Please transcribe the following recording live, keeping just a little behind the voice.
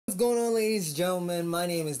going on, ladies and gentlemen? My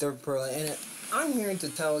name is Dirk Perla, and I'm here to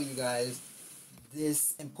tell you guys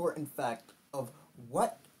this important fact of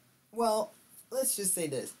what, well, let's just say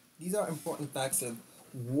this. These are important facts of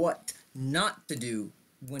what not to do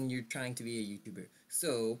when you're trying to be a YouTuber.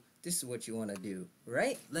 So, this is what you want to do,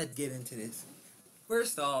 right? Let's get into this.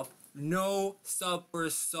 First off, no sub for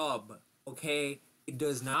sub, okay? It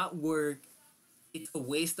does not work. It's a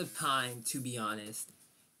waste of time, to be honest.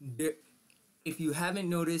 If you haven't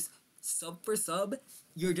noticed, sub for sub,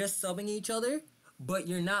 you're just subbing each other, but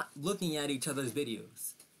you're not looking at each other's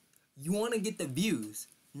videos. You want to get the views,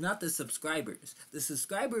 not the subscribers. The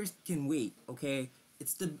subscribers can wait, okay?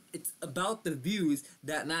 It's about the views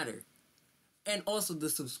that matter. And also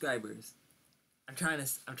the subscribers. I'm trying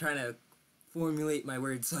to formulate my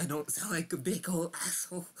words so I don't sound like a big old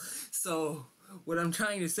asshole. So, what I'm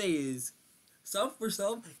trying to say is, sub for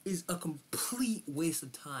sub is a complete waste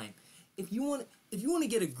of time. If you want to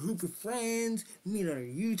get a group of friends, meet other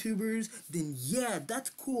YouTubers, then yeah,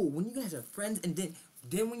 that's cool. When you guys are friends, and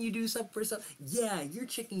then when you do sub for sub, yeah, you're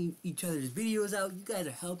checking each other's videos out. You guys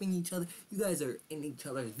are helping each other. You guys are in each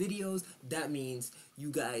other's videos. That means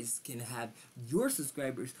you guys can have your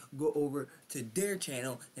subscribers go over to their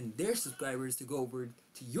channel and their subscribers to go over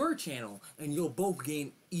to your channel, and you'll both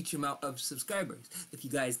gain each amount of subscribers. If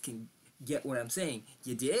you guys can get what I'm saying.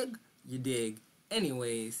 You dig? You dig.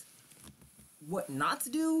 Anyways, what not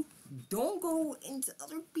to do? Don't go into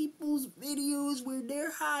other people's videos where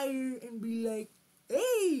they're higher and be like,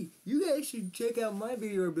 hey, you guys should check out my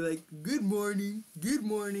video, or be like, good morning,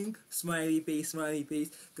 smiley face,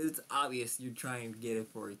 because it's obvious you're trying to get it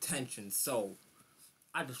for attention. So,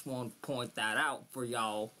 I just want to point that out for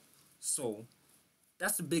y'all. So,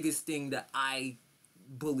 that's the biggest thing that I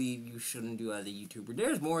believe you shouldn't do as a YouTuber.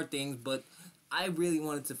 There's more things, but I really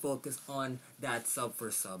wanted to focus on that sub for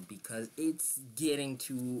sub because it's getting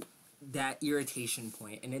to that irritation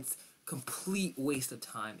point, and it's complete waste of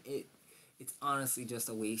time. It's honestly just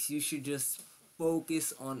a waste. You should just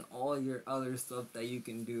focus on all your other stuff that you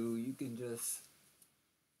can do. You can just...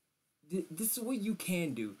 This is what you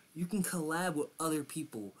can do. You can collab with other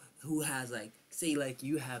people who has, like, say, like,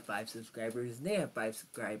 you have 5 subscribers and they have 5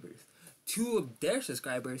 subscribers. 2 of their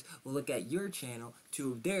subscribers will look at your channel.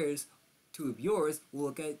 2 of yours will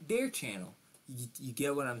look at their channel. You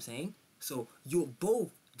get what I'm saying? So you'll both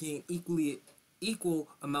gain equal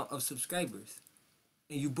amount of subscribers.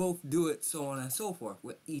 And you both do it so on and so forth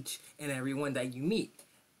with each and every one that you meet.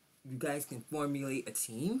 You guys can formulate a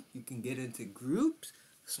team. You can get into groups.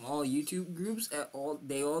 Small YouTube groups,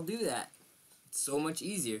 they all do that. It's so much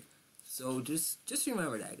easier. So just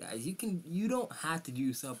remember that, guys. You don't have to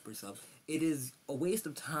do sub for sub. It is a waste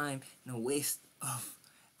of time and a waste of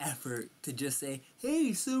effort to just say,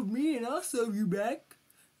 hey, sub me and I'll sub you back.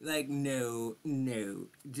 Like, no.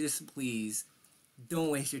 Just please, don't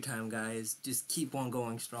waste your time, guys. Just keep on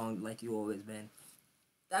going strong like you always been.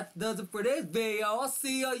 That does it for this video. I'll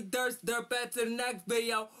see you derp at the next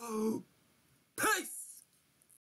video. Peace!